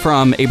will be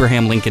from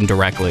Abraham Lincoln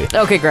directly.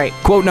 Okay, great.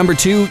 Quote number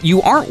 2,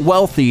 you aren't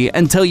wealthy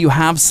until you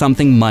have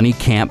something money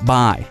can't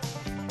buy.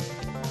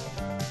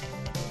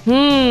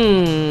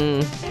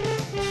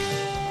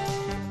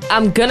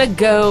 I'm gonna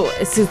go,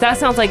 since that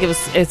sounds like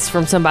it's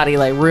from somebody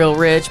like real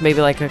rich, maybe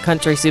like a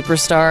country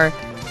superstar.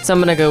 So I'm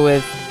gonna go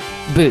with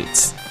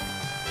boots.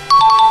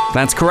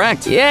 That's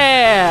correct.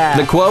 Yeah.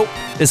 The quote,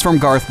 is from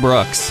Garth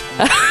Brooks.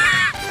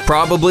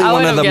 Probably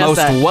one of the most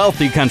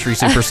wealthy country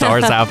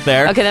superstars out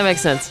there. Okay, that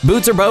makes sense.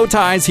 Boots or bow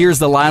ties, here's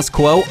the last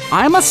quote.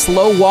 I'm a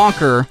slow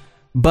walker,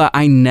 but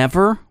I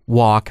never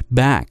walk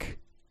back.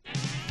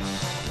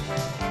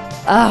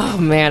 Oh,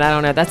 man, I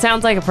don't know. That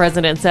sounds like a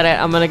president said it.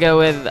 I'm going to go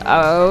with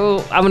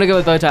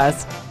bow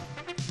ties.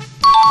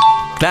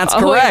 That's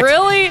correct. Wait,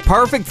 really?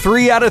 Perfect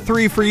 3 out of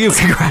 3 for you.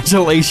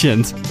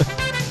 Congratulations. Wake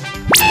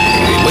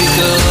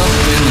up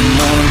in the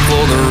morning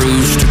for the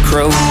rooster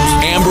crows.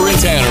 Amber and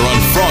Tanner on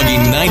Froggy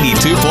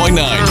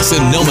 92.9,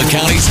 Sonoma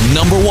County's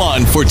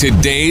 #1 for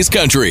today's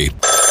country.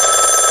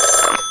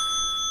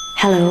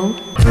 Hello?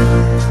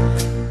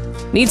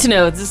 Need to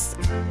know, is this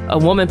a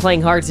woman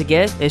playing hard to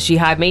get? Is she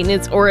high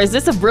maintenance? Or is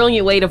this a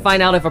brilliant way to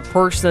find out if a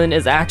person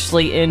is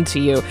actually into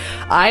you?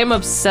 I am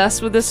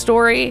obsessed with this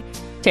story.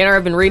 Tanner,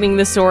 I've been reading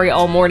this story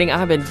all morning.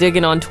 I've been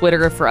digging on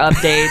Twitter for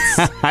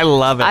updates. I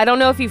love it. I don't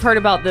know if you've heard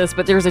about this,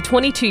 but there's a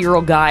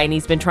 22-year-old guy, and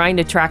he's been trying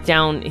to track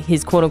down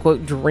his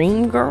quote-unquote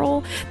dream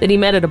girl that he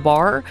met at a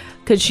bar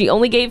because she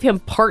only gave him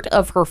part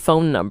of her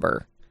phone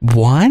number.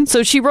 What?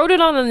 So she wrote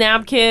it on a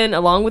napkin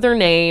along with her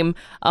name,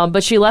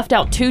 but she left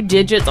out 2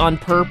 digits on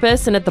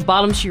purpose, and at the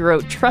bottom she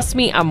wrote, "Trust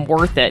me, I'm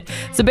worth it."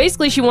 So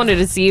basically she wanted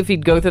to see if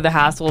he'd go through the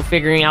hassle of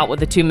figuring out what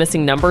the 2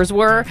 missing numbers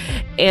were,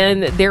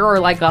 and there are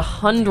like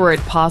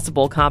 100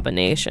 possible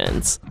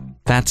combinations.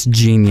 That's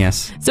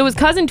genius. So his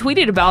cousin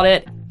tweeted about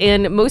it,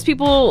 and most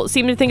people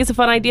seem to think it's a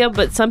fun idea,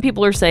 but some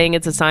people are saying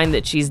it's a sign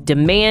that she's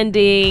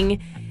demanding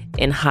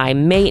and high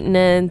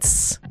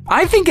maintenance.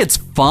 I think it's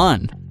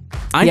fun.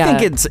 I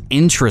think it's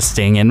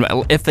interesting, and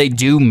if they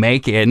do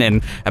make it,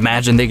 and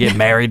imagine they get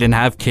married and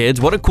have kids,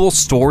 what a cool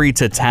story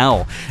to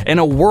tell. In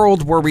a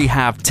world where we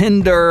have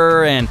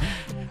Tinder and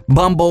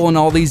Bumble and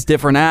all these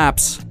different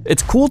apps,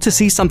 it's cool to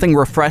see something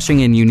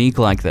refreshing and unique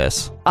like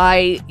this.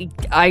 I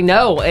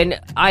know, and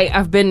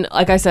I've been,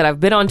 like I said, I've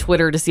been on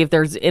Twitter to see if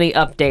there's any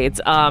updates,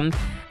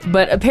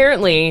 but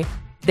apparently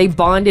they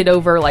bonded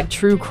over like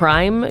true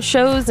crime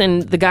shows,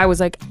 and the guy was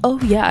like, "Oh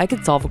yeah, I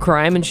could solve a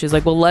crime," and she's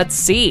like, "Well, let's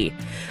see."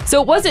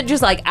 So it wasn't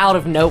just like out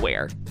of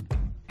nowhere.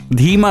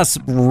 He must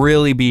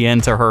really be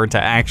into her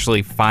to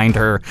actually find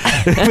her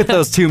with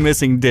those 2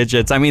 missing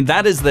digits. I mean,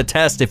 that is the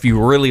test if you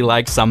really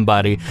like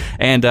somebody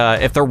and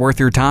if they're worth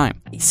your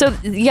time. So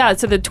yeah,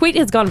 so the tweet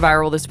has gone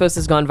viral, this post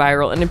has gone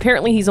viral, and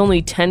apparently he's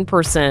only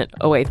 10%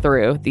 away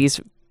through these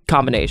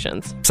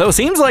combinations. So it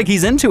seems like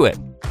he's into it.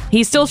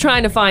 He's still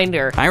trying to find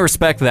her. I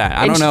respect that.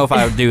 I don't know if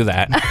I would do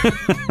that.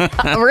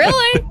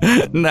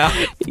 Really? No.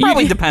 It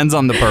probably depends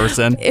on the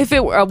person. If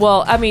it were,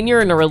 well, I mean,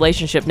 you're in a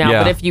relationship now,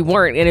 but if you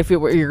weren't, and if it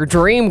were your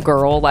dream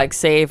girl, like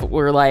say if it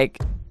were like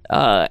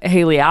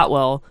Haley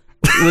Atwell,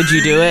 would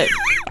you do it?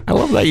 I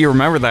love that you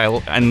remember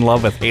that I'm in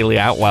love with Haley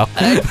Atwell.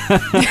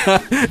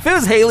 If it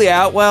was Haley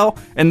Atwell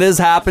and this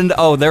happened,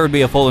 there would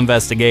be a full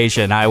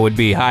investigation. I would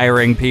be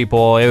hiring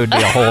people. It would be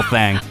a whole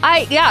thing.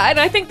 And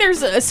I think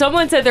there's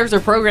someone said there's a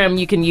program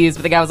you can use,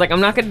 but the guy was like,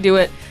 "I'm not going to do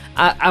it.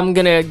 I'm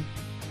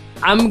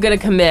gonna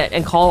commit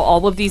and call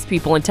all of these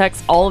people and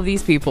text all of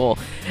these people."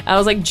 I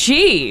was like,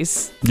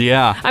 "Geez."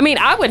 Yeah. I mean,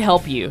 I would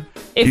help you.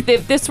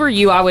 If this were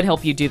you, I would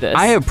help you do this.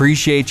 I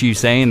appreciate you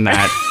saying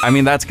that. I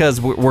mean, that's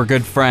because we're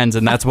good friends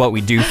and that's what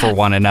we do for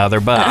one another.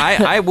 But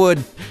I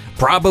would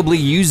probably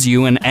use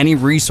you in any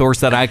resource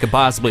that I could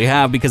possibly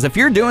have, because if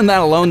you're doing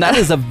that alone, that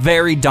is a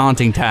very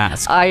daunting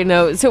task. I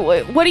know.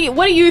 So what do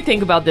you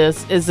think about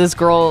this? Is this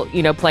girl,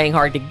 playing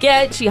hard to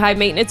get? She high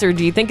maintenance, or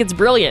do you think it's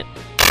brilliant?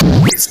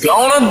 It's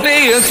gonna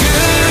be a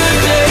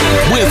good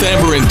day with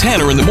Amber and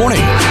Tanner in the morning.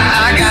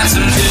 I got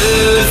some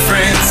good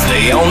friends.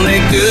 They only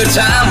good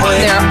time when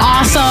they're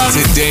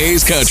awesome.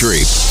 Today's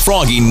country,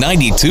 Froggy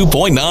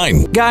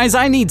 92.9. Guys,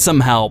 I need some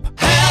help.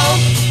 Help!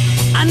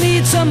 I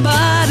need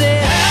somebody.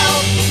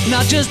 Help!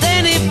 Not just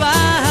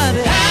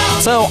anybody.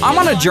 Help! So I'm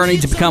on a journey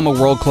to become a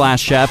world-class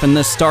chef, and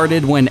this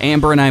started when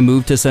Amber and I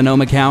moved to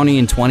Sonoma County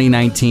in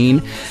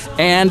 2019.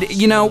 And,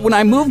 when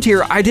I moved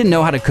here, I didn't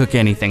know how to cook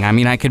anything. I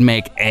mean, I could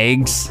make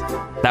eggs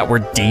that were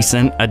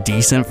decent, a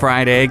decent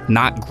fried egg,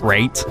 not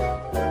great.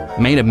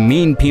 Made a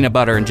mean peanut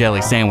butter and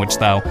jelly sandwich,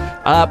 though.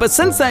 But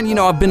since then,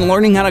 I've been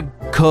learning how to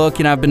cook,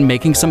 and I've been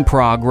making some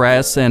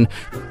progress. And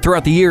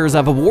throughout the years,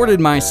 I've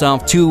awarded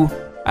myself 2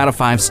 out of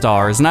 5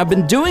 stars, and I've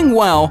been doing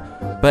well.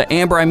 But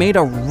Amber, I made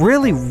a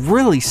really,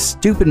 really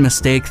stupid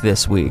mistake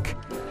this week.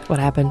 What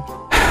happened?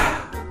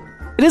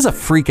 It is a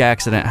freak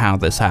accident how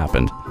this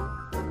happened.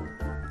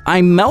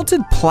 I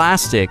melted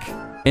plastic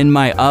in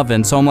my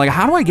oven, so I'm like,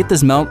 how do I get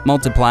this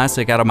melted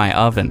plastic out of my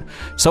oven?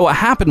 So what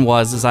happened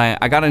was I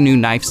got a new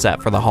knife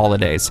set for the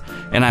holidays,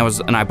 and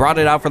I brought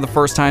it out for the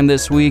first time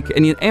this week.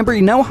 And Amber,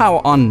 you know how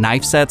on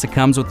knife sets it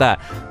comes with that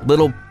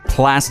little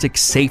plastic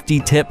safety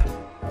tip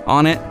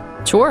on it?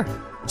 Sure.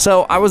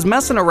 So I was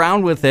messing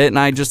around with it, and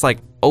I just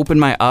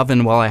opened my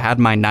oven while I had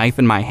my knife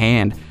in my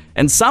hand,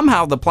 and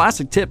somehow the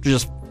plastic tip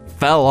just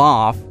fell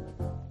off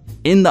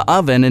in the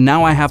oven, and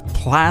now I have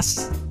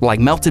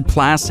melted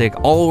plastic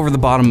all over the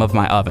bottom of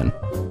my oven.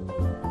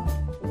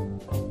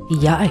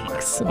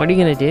 Yikes. What are you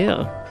gonna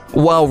do?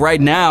 Well, right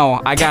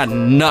now, I got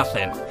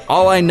nothing.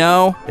 All I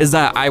know is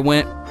that I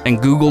went and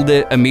Googled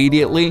it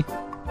immediately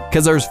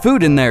because there's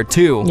food in there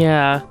too.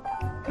 Yeah.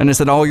 And it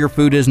said all your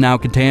food is now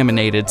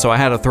contaminated, so I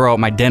had to throw out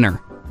my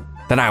dinner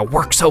that I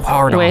worked so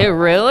hard on. Wait,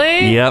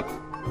 really? Yep.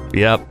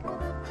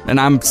 And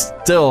I'm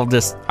so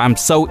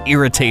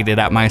irritated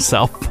at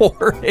myself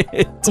for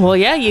it. Well,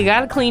 yeah, you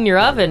got to clean your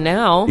oven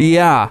now.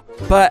 Yeah,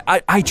 but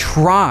I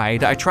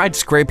tried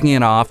scraping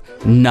it off,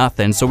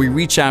 nothing. So we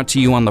reached out to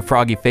you on the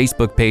Froggy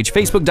Facebook page,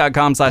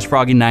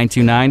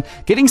 facebook.com/Froggy929,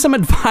 getting some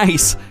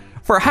advice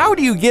for how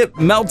do you get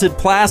melted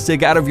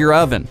plastic out of your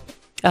oven.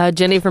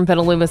 Jenny from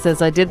Petaluma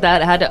says, I did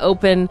that. I had to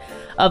open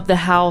up the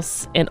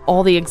house and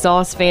all the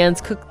exhaust fans,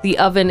 cook the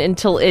oven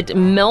until it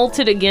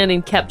melted again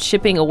and kept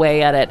chipping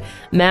away at it.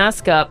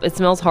 Mask up. It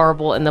smells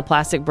horrible and the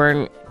plastic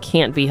burn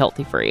can't be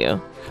healthy for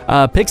you.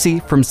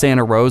 Pixie from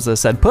Santa Rosa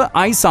said, put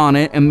ice on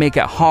it and make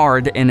it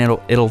hard and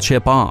it'll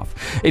chip off.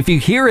 If you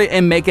hear it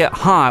and make it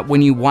hot,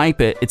 when you wipe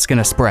it, it's going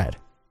to spread.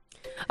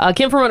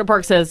 Kim from Winter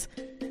Park says,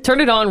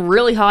 turn it on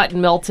really hot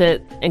and melt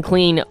it and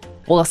clean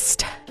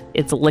whilst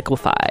it's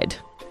liquefied.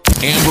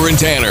 Amber and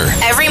Tanner.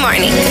 Every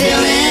morning.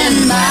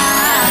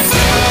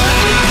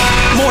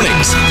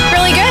 Mornings.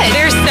 Really good.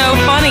 They're so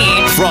funny.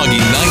 Froggy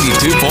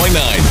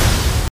 92.9.